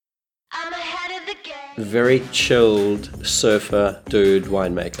Very chilled surfer dude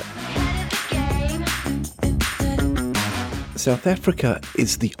winemaker. South Africa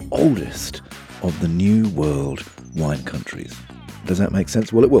is the oldest of the New World wine countries. Does that make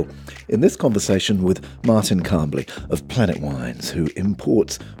sense? Well, it will. In this conversation with Martin Carmbley of Planet Wines, who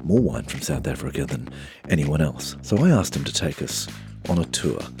imports more wine from South Africa than anyone else. So I asked him to take us on a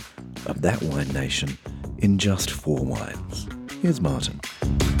tour of that wine nation in just 4 wines. Here's Martin.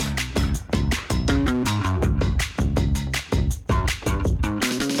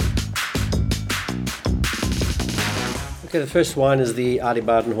 Okay, the first wine is the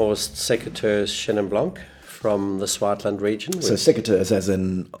Aardebadenhorst Secateurs Chenin Blanc from the Swartland region. So secateurs as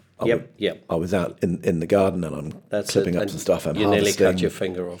in... Yep. I was out in the garden and I'm clipping up some stuff. I'm you harvesting. Nearly cut your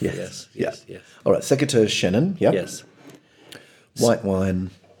finger off. Yes. All right, Secateurs Chenin, yep. Yes. White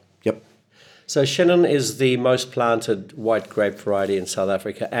wine, yep. So Chenin is the most planted white grape variety in South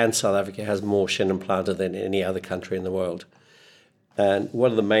Africa, and South Africa has more Chenin planted than any other country in the world. And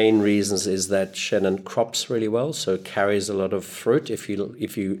one of the main reasons is that Chenin crops really well, so it carries a lot of fruit if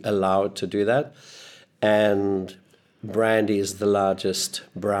you allow it to do that. And brandy is the largest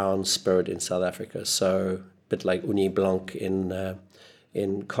brown spirit in South Africa, so a bit like Uni Blanc in the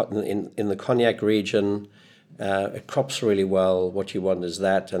cognac region. It crops really well. What you want is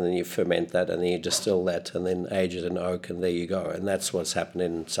that, and then you ferment that, and then you distill that, and then age it in oak, and there you go. And that's what's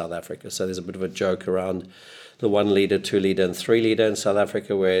happening in South Africa. So there's a bit of a joke around the 1 litre, 2 litre, and 3 litre in South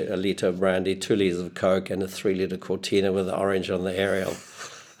Africa, where a litre of brandy, 2 litres of Coke, and a 3 litre Cortina with the orange on the aerial.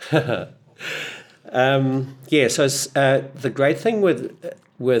 So the great thing with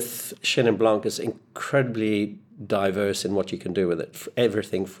Chenin Blanc is incredibly diverse in what you can do with it.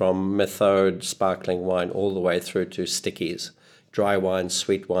 Everything from methode, sparkling wine, all the way through to stickies, dry wines,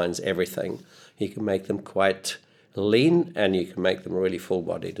 sweet wines, everything. You can make them quite lean, and you can make them really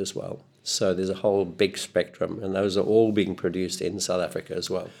full-bodied as well. So there's a whole big spectrum, and those are all being produced in South Africa as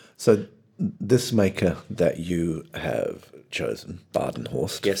well. So this maker that you have chosen,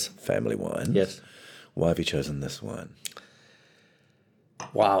 Badenhorst, yes, family wine. Yes. Why have you chosen this wine?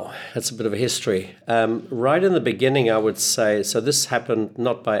 Wow, that's a bit of a history. Right in the beginning, I would say, so this happened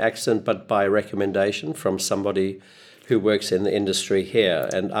not by accident, but by recommendation from somebody who works in the industry here.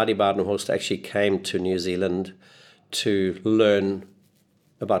 And Aardebadenhorst actually came to New Zealand to learn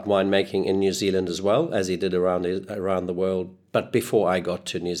about winemaking in New Zealand as well, as he did around the world, but before I got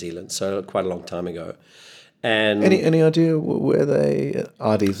to New Zealand, so quite a long time ago. And any idea where they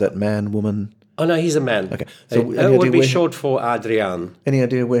are? Is that man, woman? Oh no, he's a man. Okay, so it would be short for Adriaan. Any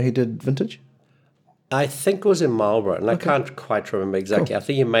idea where he did vintage? I think it was in Marlborough, and I can't quite remember exactly. Cool. I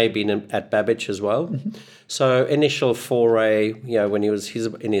think he may have been at Babbage as well. Mm-hmm. So initial foray, when he's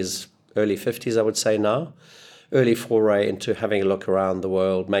in his early 50s, I would say now. Early foray into having a look around the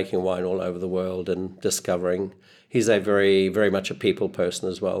world, making wine all over the world and discovering. He's a very, very much a people person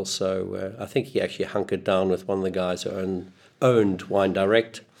as well. So I think he actually hunkered down with one of the guys who owned Wine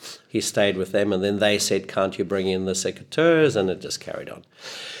Direct. He stayed with them, and then they said, can't you bring in the secateurs? And it just carried on.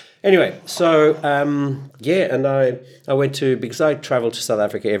 Anyway, so, and I went to, because I travel to South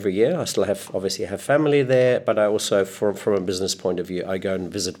Africa every year. I still obviously have family there, but I also, from a business point of view, I go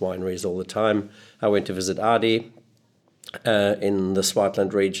and visit wineries all the time. I went to visit Aarde in the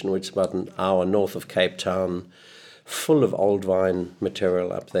Swartland region, which is about an hour north of Cape Town, full of old vine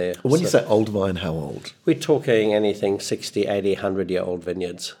material up there. When you say old vine, how old? We're talking anything 60, 80, 100-year-old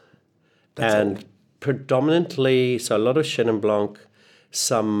vineyards. That's and old. Predominantly, so a lot of Chenin Blanc,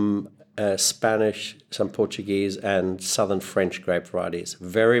 some Spanish, some Portuguese, and southern French grape varieties.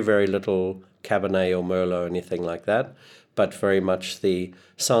 Very, very little Cabernet or Merlot or anything like that, but very much the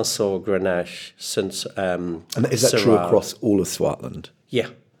Cinsault, Grenache, since and is that true across all of Swartland? Yeah,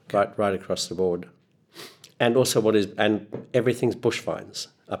 right across the board. And also everything's bush vines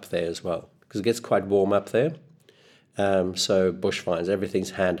up there as well, because it gets quite warm up there. So bush vines,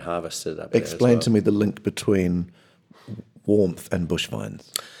 everything's hand harvested up there. Explain to me the link between warmth and bush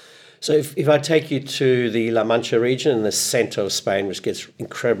vines. So if I take you to the La Mancha region in the center of Spain, which gets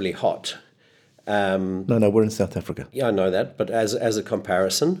incredibly hot. No, we're in South Africa. Yeah, I know that, but as a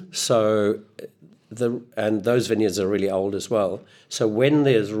comparison, so those vineyards are really old as well. So when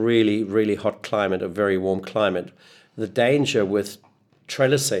there's really, really hot climate, a very warm climate, the danger with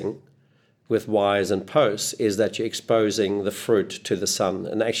trellising with wires and posts is that you're exposing the fruit to the sun.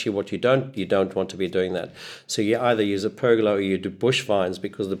 And actually what you don't want to be doing that. So you either use a pergola or you do bush vines,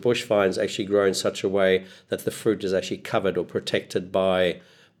 because the bush vines actually grow in such a way that the fruit is actually covered or protected by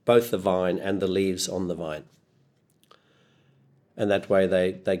both the vine and the leaves on the vine. And that way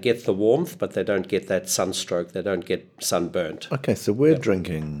they get the warmth, but they don't get that sunstroke, they don't get sunburnt. Okay, so we're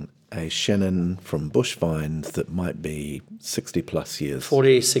drinking a Chenin from bush vines that might be 60 plus years.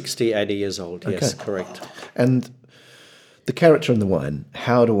 40, 60, 80 years old, yes, correct. And the character in the wine,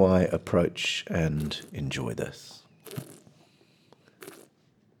 how do I approach and enjoy this?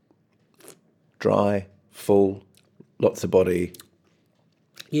 Dry, full, lots of body.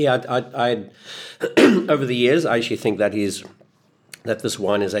 Yeah, I over the years, I actually think that this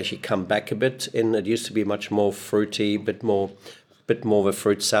wine has actually come back a bit. It used to be much more fruity, bit more of a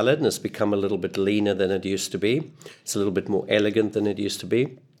fruit salad, and it's become a little bit leaner than it used to be. It's a little bit more elegant than it used to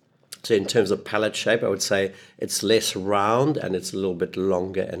be. So in terms of palate shape, I would say it's less round and it's a little bit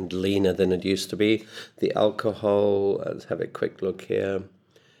longer and leaner than it used to be. The alcohol, let's have a quick look here,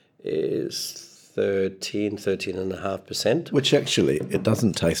 is 13.5%. Which actually, it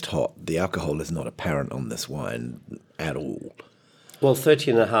doesn't taste hot. The alcohol is not apparent on this wine at all. Well,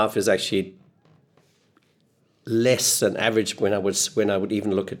 13.5 is actually less than average when I would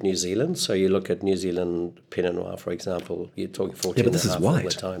even look at New Zealand. So you look at New Zealand Pinot Noir, for example, you're talking 14.5 Yeah, but this is all white, the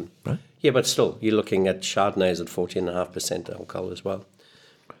time. right? Yeah, but still, you're looking at Chardonnays at 14.5% alcohol as well.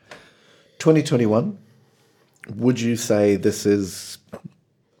 2021, would you say this is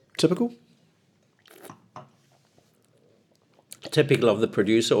typical? Typical of the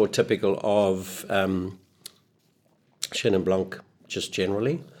producer or typical of Chenin Blanc just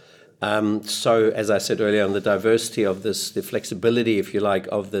generally? So, as I said earlier, on the diversity of this, the flexibility, if you like,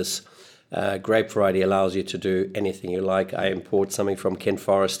 of this grape variety allows you to do anything you like. I import something from Ken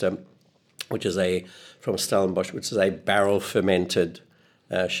Forrester, which is from Stellenbosch, which is a barrel fermented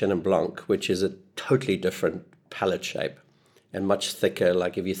Chenin Blanc, which is a totally different palate shape and much thicker.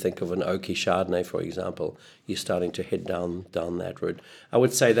 Like if you think of an oaky Chardonnay, for example, you're starting to head down that route. I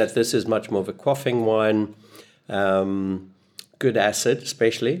would say that this is much more of a quaffing wine, good acid,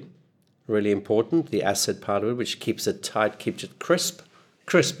 especially. Really important, the acid part of it, which keeps it tight, keeps it crisp.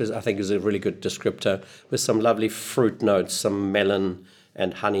 Crisp, I think, is a really good descriptor, with some lovely fruit notes, some melon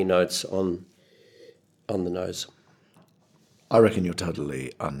and honey notes on the nose. I reckon you're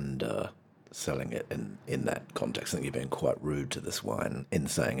totally underselling it in that context. I think you're being quite rude to this wine in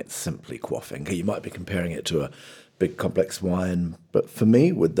saying it's simply quaffing. You might be comparing it to a big complex wine, but for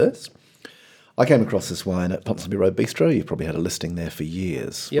me, with this, I came across this wine at Ponsonby Road Bistro. You've probably had a listing there for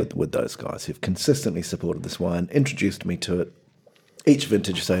years. Yep. with those guys who've consistently supported this wine, introduced me to it. Each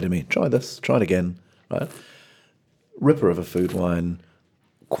vintage say to me, try this, try it again. Right? Ripper of a food wine,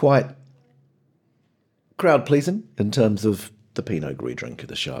 quite crowd-pleasing in terms of the Pinot Gris drinker,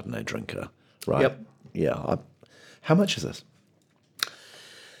 the Chardonnay drinker. Right? Yep. Yeah. How much is this?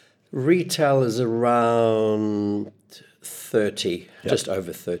 Retail is around $30, just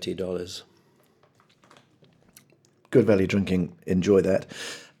over $30. Good value drinking, enjoy that.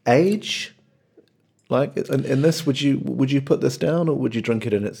 Age, like in this, would you put this down or would you drink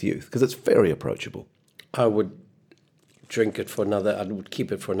it in its youth? Because it's very approachable. I would drink it I would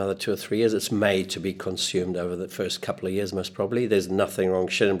keep it for another 2 or 3 years. It's made to be consumed over the first couple of years, most probably. There's nothing wrong.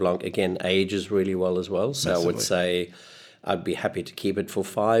 Chenin Blanc, again, ages really well as well. So Massively. I would say I'd be happy to keep it for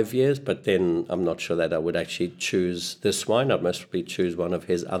 5 years, but then I'm not sure that I would actually choose this wine. I'd most probably choose one of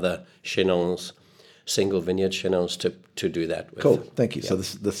his other Chenons, single vineyard Chenons, to do that with. Cool, thank you. Yeah. So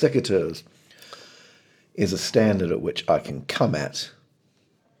the Secateurs is a standard at which I can come at,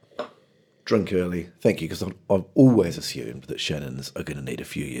 drink early. Thank you, because I've always assumed that Chenons are going to need a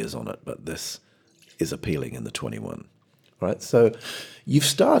few years on it, but this is appealing in the 21. Right, so you've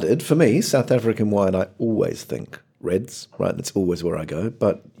started, for me, South African wine, I always think reds, right? That's always where I go,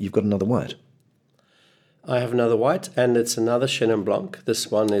 but you've got another white. I have another white, and it's another Chenin Blanc.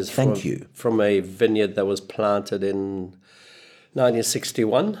 This one is from a vineyard that was planted in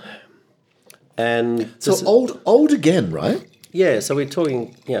 1961. And so old again, right? Yeah, so we're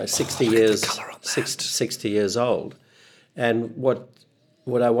talking 60 years, 60 years old. And what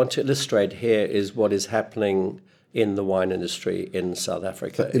I want to illustrate here is what is happening in the wine industry in South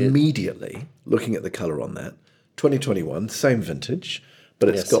Africa. So immediately, looking at the colour on that, 2021, same vintage, but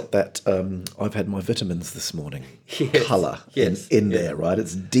it's got that, I've had my vitamins this morning, colour in there, right?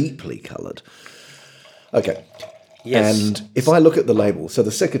 It's deeply coloured. Okay. Yes. And if I look at the label, so the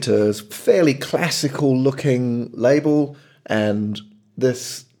Secateurs, fairly classical looking label, and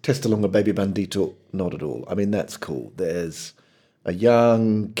this Testalonga Baby Bandito, not at all. I mean, that's cool. There's a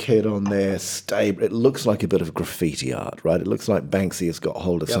young kid on there, stable. It looks like a bit of graffiti art, right? It looks like Banksy has got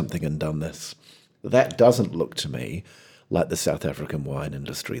hold of something and done this. That doesn't look to me like the South African wine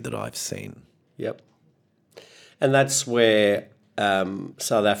industry that I've seen. Yep. And that's where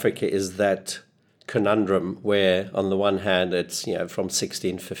South Africa is that conundrum where, on the one hand, it's from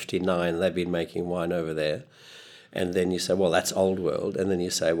 1659, they've been making wine over there. And then you say, well, that's old world. And then you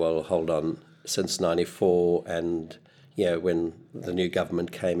say, well, hold on, since 94 and when the new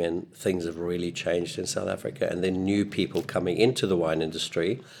government came in, things have really changed in South Africa. And then new people coming into the wine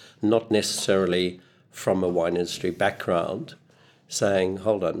industry, not necessarily from a wine industry background, saying,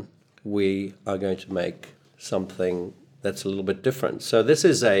 hold on, we are going to make something that's a little bit different. So this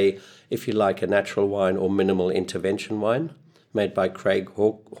is if you like, a natural wine or minimal intervention wine made by Craig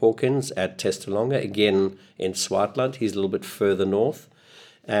Hawkins at Testalonga, again in Swartland. He's a little bit further north.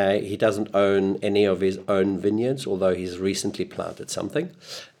 He doesn't own any of his own vineyards, although he's recently planted something.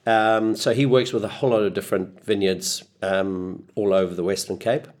 So he works with a whole lot of different vineyards all over the Western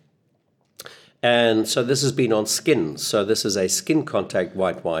Cape. And so this has been on skin. So this is a skin contact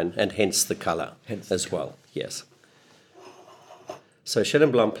white wine, and hence the colour as well. Yes. So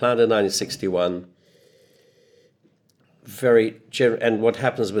Chenin Blanc, planted in 1961. And what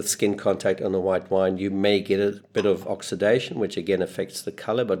happens with skin contact on a white wine, you may get a bit of oxidation, which again affects the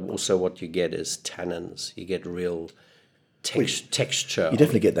color, but also what you get is tannins. You get real texture. You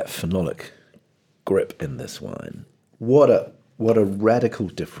definitely get that phenolic grip in this wine. What a radical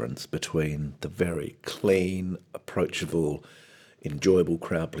difference between the very clean, approachable, enjoyable,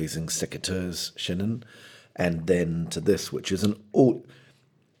 crowd-pleasing Secateurs Chenin, and then to this, which is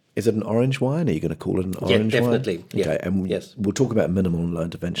Is it an orange wine? Are you going to call it an orange wine? Definitely. Yeah. Okay, and yes. We'll talk about minimal and low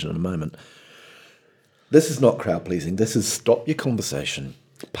intervention in a moment. This is not crowd pleasing. This is stop your conversation,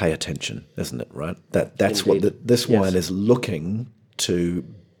 pay attention, isn't it? Right. That's Indeed. What this wine is looking to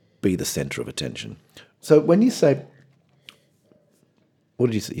be the centre of attention. So when you say, what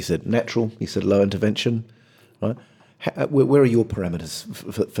did you say? You said natural. You said low intervention, right? Where are your parameters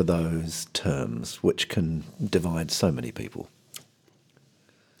for those terms, which can divide so many people?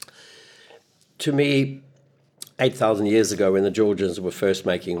 To me, 8,000 years ago, when the Georgians were first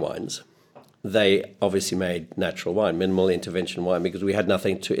making wines, they obviously made natural wine, minimal intervention wine, because we had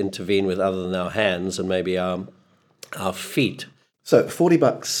nothing to intervene with other than our hands and maybe our feet. So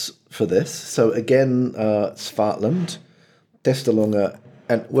 $40 for this. So again, Swartland, Testalonga,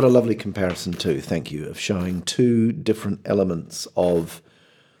 and what a lovely comparison too, thank you, of showing two different elements of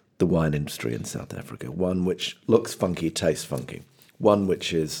the wine industry in South Africa. One which looks funky, tastes funky. One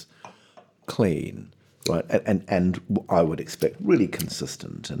which is clean, right, and I would expect really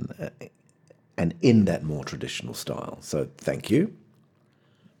consistent and in that more traditional style. So thank you.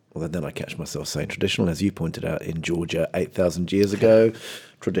 Although then I catch myself saying traditional, as you pointed out in Georgia 8,000 years ago,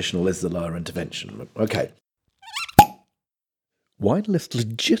 traditional is the lower intervention. Okay. Wine list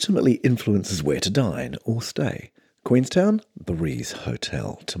legitimately influences where to dine or stay. Queenstown, the Rees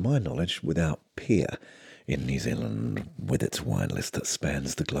Hotel, to my knowledge, without peer in New Zealand, with its wine list that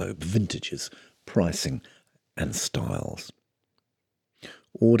spans the globe, vintages, pricing, and styles.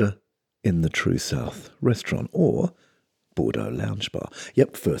 Order in the True South restaurant or Bordeaux Lounge Bar.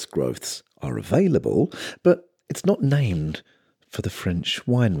 Yep, first growths are available, but it's not named for the French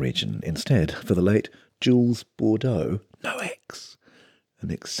wine region. Instead, for the late Jules Bordeaux, no X,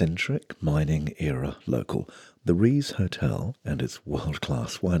 an eccentric mining-era local. The Rees Hotel and its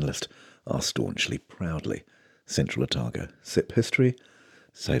world-class wine list are staunchly, proudly Central Otago. Sip history,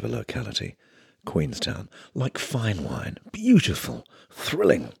 savour locality. Queenstown, like fine wine, beautiful,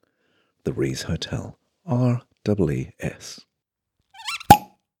 thrilling. The Rees Hotel, REES.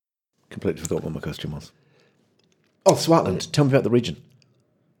 Completely forgot what my question was. Oh, Swartland, tell me about the region.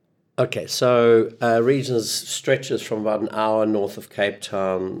 Okay, so region stretches from about an hour north of Cape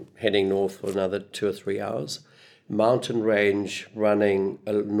Town, heading north for another 2 or 3 hours. Mountain range running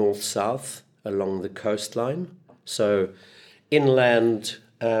north-south along the coastline. So inland,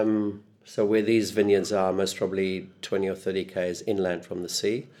 so where these vineyards are, most probably 20 or 30 k's inland from the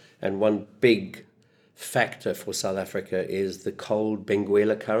sea. And one big factor for South Africa is the cold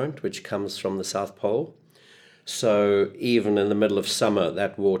Benguela current, which comes from the South Pole. So even in the middle of summer,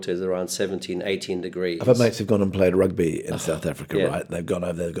 that water is around 17, 18 degrees. I've had mates who've gone and played rugby in South Africa, right? They've gone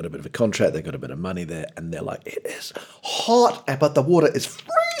over there, they've got a bit of a contract, they've got a bit of money there, and they're like, it is hot, but the water is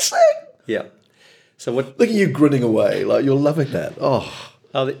freezing. Yeah. So what? Look at you grinning away, like you're loving that. Oh.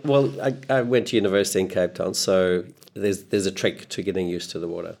 Well, I went to university in Cape Town, so there's a trick to getting used to the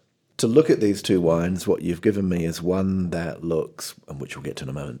water. To look at these two wines, what you've given me is one that looks, and which we'll get to in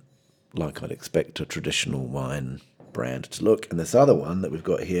a moment, like I'd expect a traditional wine brand to look. And this other one that we've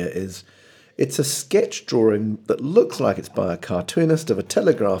got here it's a sketch drawing that looks like it's by a cartoonist of a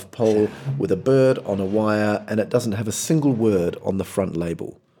telegraph pole with a bird on a wire, and it doesn't have a single word on the front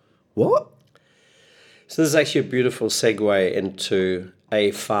label. What? So this is actually a beautiful segue into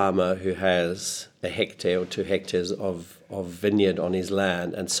a farmer who has a hectare or 2 hectares of vineyard on his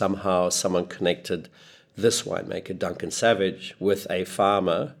land, and somehow someone connected this winemaker, Duncan Savage, with a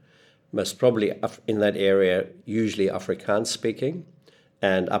farmer, most probably in that area, usually Afrikaans speaking.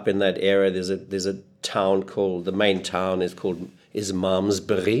 And up in that area, there's a town called, the main town is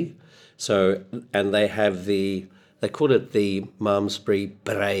Malmesbury. So, and they have they call it the Malmesbury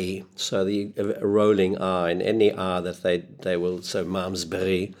Braai. So a rolling R in any R that they will, so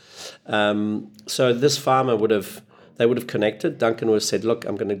Malmesbury. So this farmer would have connected. Duncan would have said, look,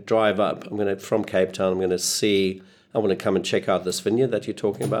 I'm going to drive up. From Cape Town, I want to come and check out this vineyard that you're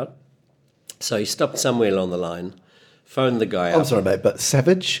talking about. So he stopped somewhere along the line, phoned the guy up. I'm sorry, mate, but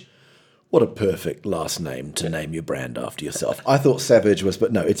Savage, what a perfect last name to name your brand after yourself. I thought Savage was,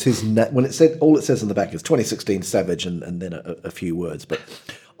 but no, it's his name. When it said, all it says on the back is 2016 Savage and then a few words, but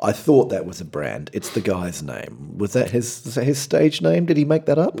I thought that was a brand. It's the guy's name. Was that his stage name? Did he make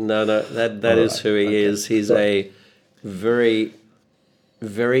that up? No, that is who he is. He's a very,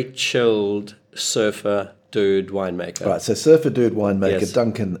 very chilled surfer dude winemaker. Right, so surfer dude winemaker, Yes.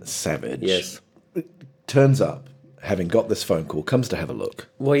 Duncan Savage. Yes. Turns up, having got this phone call, comes to have a look.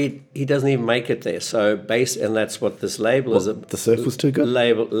 Well, he doesn't even make it there. So and that's what this label is. The surf was too good?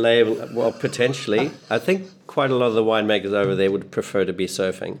 Label. Well, potentially. I think quite a lot of the winemakers over there would prefer to be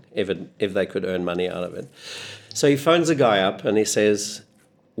surfing if they could earn money out of it. So he phones a guy up and he says,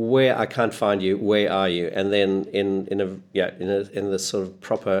 "Where I can't find you. Where are you?" And then in the sort of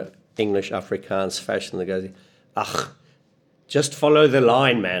proper English Afrikaans fashion, the guy, "Ach, just follow the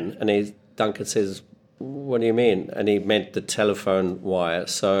line, man." And Duncan says, "What do you mean?" And he meant the telephone wire.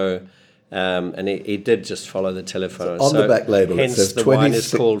 So, and he did just follow the telephone. So on the back label, hence it says the wine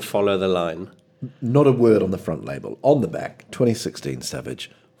is called "Follow the Line." Not a word on the front label. On the back, 2016 Savage,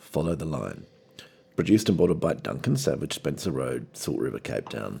 follow the line. Produced and bottled by Duncan Savage, Spencer Road, Salt River, Cape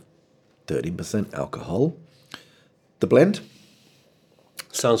Town. 13% alcohol. The blend,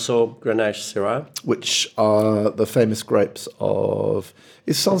 Sanso, Grenache, Syrah. which are the famous grapes of...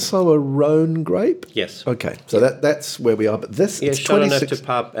 Is Sanso a Rhone grape? Yes. Okay, so that's where we are. But this Yes, is Chardonnay 26... to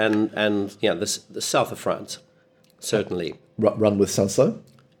Pape and the south of France, certainly. Run with Sanso?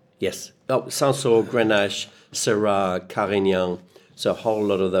 Yes. Oh, Sanso, Grenache, Syrah, Carignan. So a whole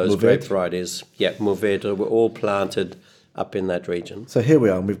lot of those Mourvèdre. grape varieties. Yeah, Mourvèdre were all planted up in that region. So here we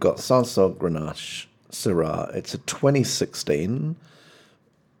are, and we've got Sanso, Grenache, Syrah. It's a 2016.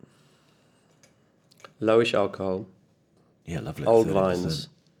 Lowish alcohol, Yeah, lovely. old 30%. vines,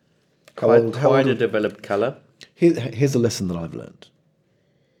 How quite old- a developed colour. Here's a lesson that I've learned.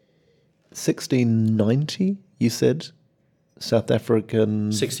 1690, you said? South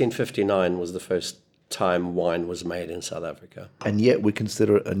African... 1659 was the first time wine was made in South Africa. And yet we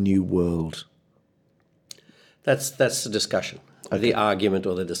consider it a new world. That's the discussion, the argument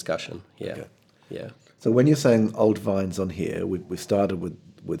or the discussion. Yeah, Okay. yeah. So when you're saying old vines on here, we started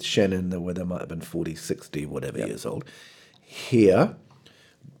with Shannon, where they might have been 40, 60, whatever years old. Here,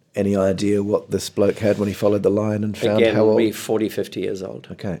 any idea what this bloke had when he followed the line and found Again, how old? we'll be 40, 50 years old.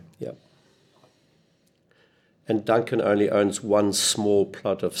 Okay. Yeah. And Duncan only owns one small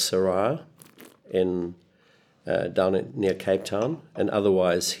plot of Syrah near Cape Town, and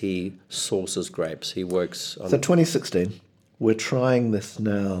otherwise he sources grapes. He works on... So 2016, we're trying this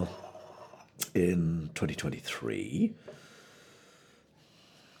now in 2023.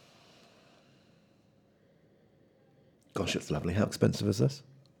 Gosh, it's lovely. How expensive is this?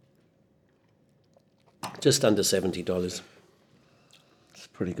 just under $70. It's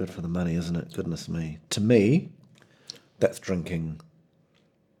pretty good for the money, isn't it? Goodness me. To me, that's drinking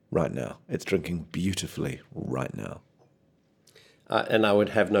right now. It's drinking beautifully right now. And I would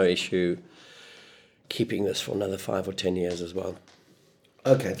have no issue keeping this for another 5 or 10 years as well.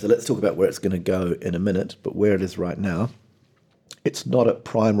 Okay, so let's talk about where it's going to go in a minute, but where it is right now, it's not at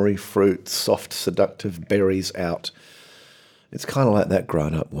primary fruit, soft, seductive berries out. It's kind of like that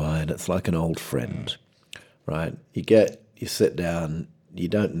grown-up wine. It's like an old friend, right? You sit down, you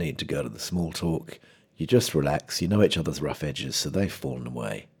don't need to go to the small talk. You just relax. You know each other's rough edges, so they've fallen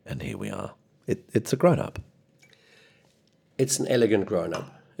away, and here we are. It's a grown-up. It's an elegant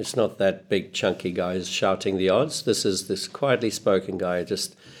grown-up. It's not that big, chunky guy who's shouting the odds. This is this quietly spoken guy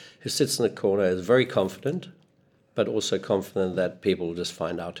who sits in the corner, is very confident, but also confident that people will just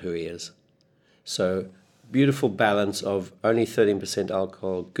find out who he is. So beautiful balance of only 13%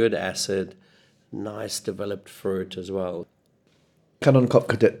 alcohol, good acid, nice developed fruit as well. Canon Cop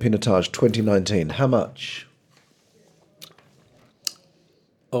Cadet Pinotage 2019. How much?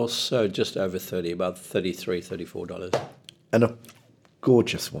 Also just over 30, about $33, $34. And a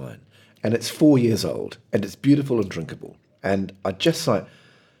gorgeous wine. And it's 4 years old. And it's beautiful and drinkable. And I'm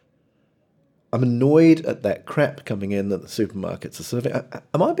annoyed at that crap coming in that the supermarkets are serving.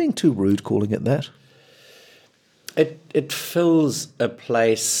 Am I being too rude calling it that? It fills a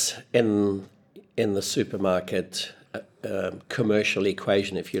place in the supermarket commercial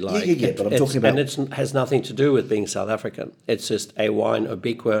equation, if you like. Yeah, but I'm talking about... And it has nothing to do with being South African. It's just a wine,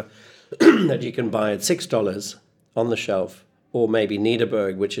 Obiqua, that you can buy at $6 on the shelf, or maybe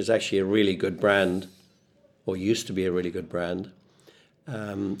Niederberg, which is actually a really good brand, or used to be a really good brand.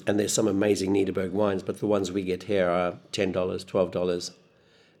 And there's some amazing Niederberg wines, but the ones we get here are $10, $12,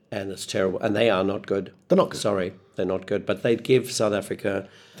 and it's terrible. And they are not good. They're not good. Sorry, they're not good. But they give South Africa...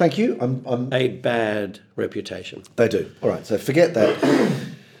 Thank you. a bad reputation. They do. All right, so forget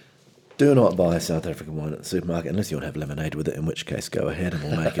that. Do not buy South African wine at the supermarket unless you want to have lemonade with it, in which case go ahead and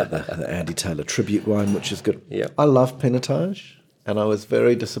we'll make it the Andy Taylor tribute wine, which is good. Yeah. I love Pinotage, and I was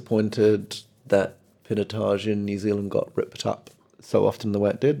very disappointed that Pinotage in New Zealand got ripped up so often the way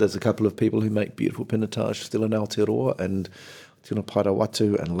it did. There's a couple of people who make beautiful Pinotage still in Aotearoa and Tino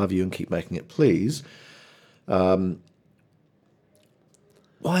Parawatu, and love you and keep making it, please.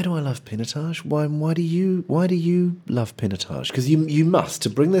 Why do I love Pinotage? Why do you love Pinotage? Because you must, to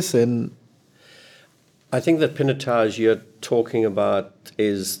bring this in. I think that Pinotage you're talking about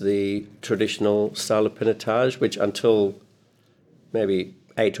is the traditional style of Pinotage, which until maybe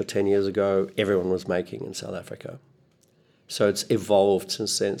 8 or 10 years ago, everyone was making in South Africa. So it's evolved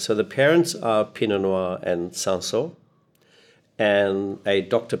since then. So the parents are Pinot Noir and Cinsault, and a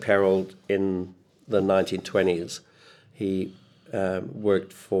Dr. Perrold in the 1920s. He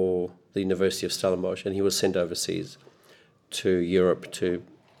worked for the University of Stellenbosch, and he was sent overseas to Europe to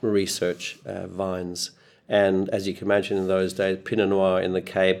research vines. And as you can imagine, in those days, Pinot Noir in the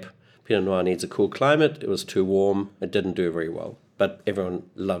Cape, Pinot Noir needs a cool climate. It was too warm. It didn't do very well. But everyone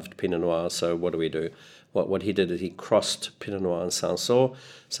loved Pinot Noir, so what do? What he did is he crossed Pinot Noir and Cinsault.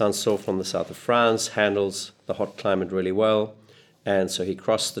 Cinsault from the south of France handles the hot climate really well, and so he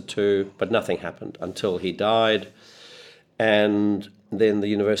crossed the two, but nothing happened until he died. And then the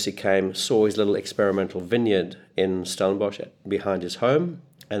university came, saw his little experimental vineyard in Stellenbosch behind his home,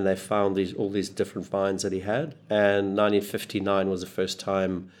 and they found all these different vines that he had. And 1959 was the first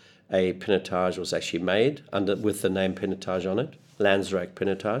time a Pinotage was actually made with the name Pinotage on it, Landsraak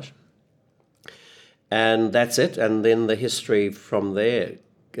Pinotage. And that's it. And then the history from there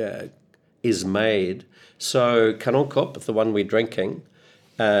is made. So Canon Cop, the one we're drinking,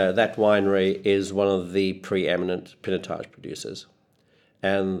 that winery is one of the preeminent Pinotage producers.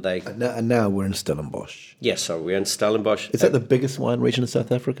 And now we're in Stellenbosch. Yes, so we're in Stellenbosch. Is that the biggest wine region in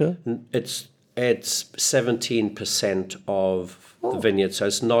South Africa? It's 17% of the vineyard. So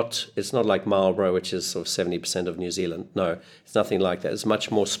it's not like Marlborough, which is sort of 70% of New Zealand. No, it's nothing like that. It's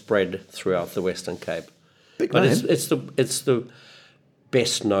much more spread throughout the Western Cape. But it's the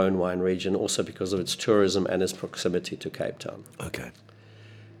best known wine region, also because of its tourism and its proximity to Cape Town. Okay.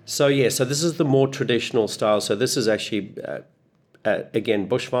 So so this is the more traditional style. So this is actually again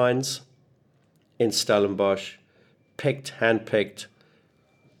bush vines in Stellenbosch, hand-picked,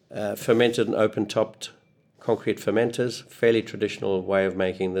 fermented in open-topped concrete fermenters, fairly traditional way of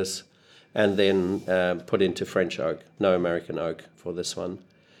making this, and then put into French oak, no American oak for this one.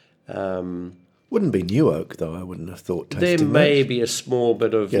 Wouldn't be new oak, though, I wouldn't have thought. There may be a small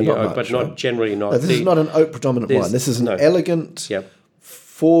bit of new oak, but not generally not. No, this is not an oak-predominant wine. This is an elegant,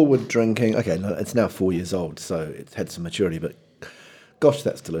 forward-drinking... Okay, no, it's now 4 years old, so it's had some maturity, but gosh,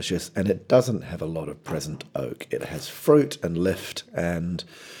 that's delicious. And it doesn't have a lot of present oak. It has fruit and lift and...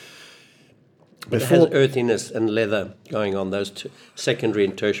 It has earthiness and leather going on, those two secondary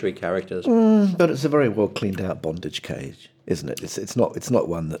and tertiary characters. But it's a very well cleaned out bondage cage, isn't it? It's not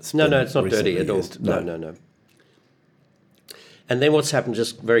one that's no, it's not dirty at all. No. And then what's happened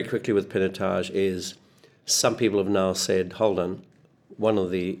just very quickly with Pinotage is some people have now said, hold on, one of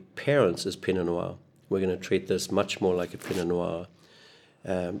the parents is Pinot Noir. We're going to treat this much more like a Pinot Noir.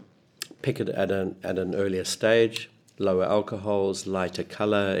 Pick it at an earlier stage. Lower alcohols, lighter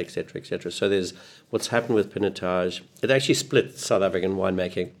colour, etc., etc. So there's what's happened with Pinotage. It actually split South African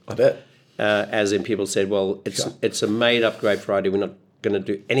winemaking. I bet. As in people said, well, it's a made-up grape variety. We're not going to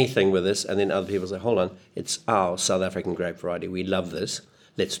do anything with this. And then other people say, hold on, it's our South African grape variety. We love this.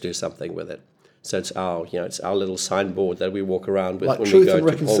 Let's do something with it. So it's our little signboard that we walk around with like when truth we go and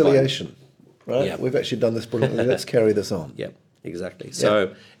reconciliation, right? Yeah. We've actually done this brilliantly. Let's carry this on. Yeah. Exactly.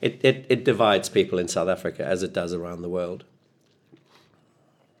 So it divides people in South Africa as it does around the world.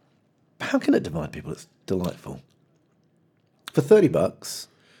 How can it divide people? It's delightful. For $30,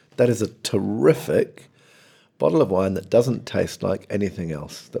 that is a terrific bottle of wine that doesn't taste like anything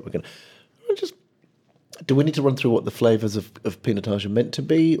else that we're going to... Do we need to run through what the flavours of Pinotage are meant to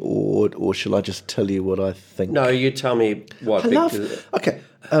be, or shall I just tell you what I think? No, you tell me what. Okay.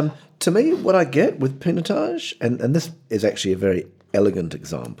 to me, what I get with Pinotage, and this is actually a very elegant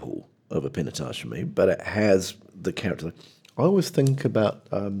example of a Pinotage for me, but it has the character. I always think about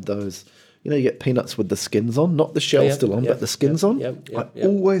those, you get peanuts with the skins on, not the shell still on, but the skins on. I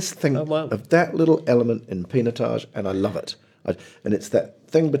always think of that little element in Pinotage, and I love it. And it's that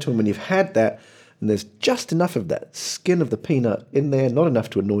thing between when you've had that, and there's just enough of that skin of the peanut in there, not enough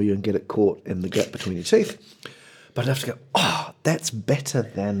to annoy you and get it caught in the gap between your teeth, but enough to go, that's better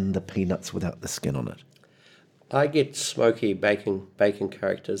than the peanuts without the skin on it. I get smoky bacon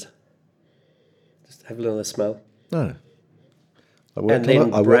characters. Just have a little smell. No. I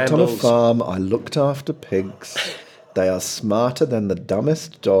worked on a farm. I looked after pigs. They are smarter than the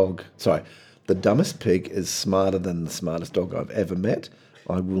dumbest dog. Sorry, the dumbest pig is smarter than the smartest dog I've ever met.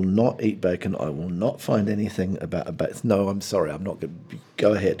 I will not eat bacon. I will not find anything about a bacon. No, I'm sorry. I'm not going to.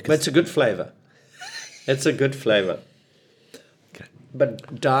 Go ahead. But it's a good flavour. It's a good flavour. Okay.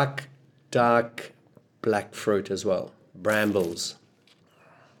 But dark black fruit as well. Brambles.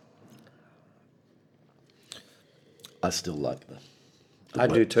 I still like them. I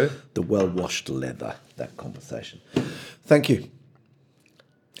do too. The well-washed leather, that conversation. Thank you.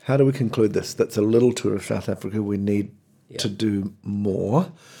 How do we conclude this? That's a little tour of South Africa. We need to do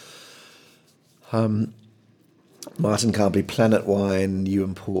more. Martin Carbley, Planet Wine, you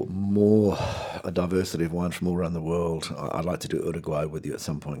import more, a diversity of wine from all around the world. I'd like to do Uruguay with you at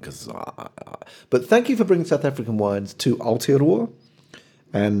some point. But thank you for bringing South African wines to Aotearoa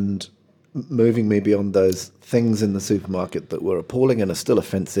and moving me beyond those things in the supermarket that were appalling and are still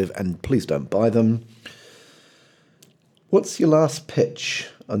offensive, and please don't buy them. What's your last pitch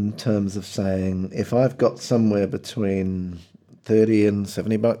in terms of saying, if I've got somewhere between $30 and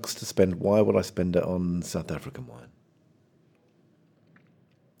 $70 to spend, why would I spend it on South African wine?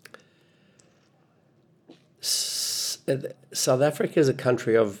 South Africa is a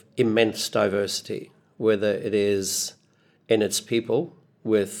country of immense diversity, whether it is in its people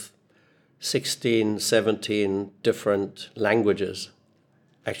with 16, 17 different languages,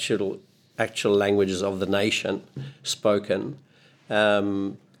 actual languages of the nation spoken,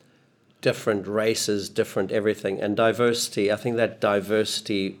 different races, different everything, and diversity. I think that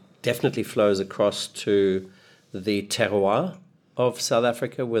diversity definitely flows across to the terroir of South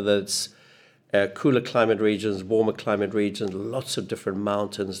Africa, whether it's cooler climate regions, warmer climate regions, lots of different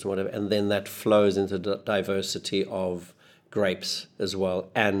mountains and whatever, and then that flows into the diversity of grapes as well,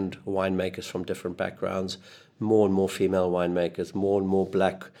 and winemakers from different backgrounds, more and more female winemakers, more and more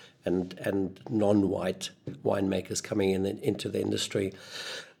black and non-white winemakers coming into the industry.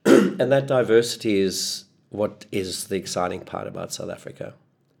 And that diversity is what is the exciting part about South Africa.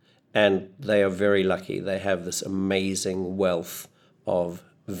 And they are very lucky. They have this amazing wealth of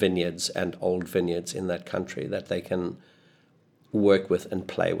vineyards and old vineyards in that country that they can work with and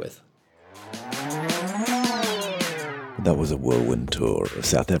play with. That was a whirlwind tour of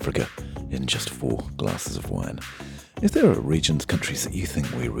South Africa in just 4 glasses of wine. If there are regions, countries that you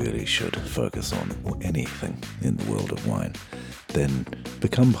think we really should focus on, or anything in the world of wine, then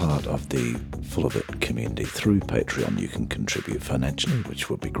become part of the Full of It community through Patreon. You can contribute financially, which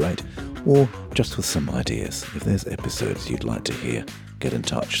would be great, or just with some ideas. If there's episodes you'd like to hear, get in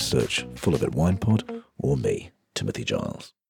touch, search Full of It Wine Pod, or me, Timothy Giles.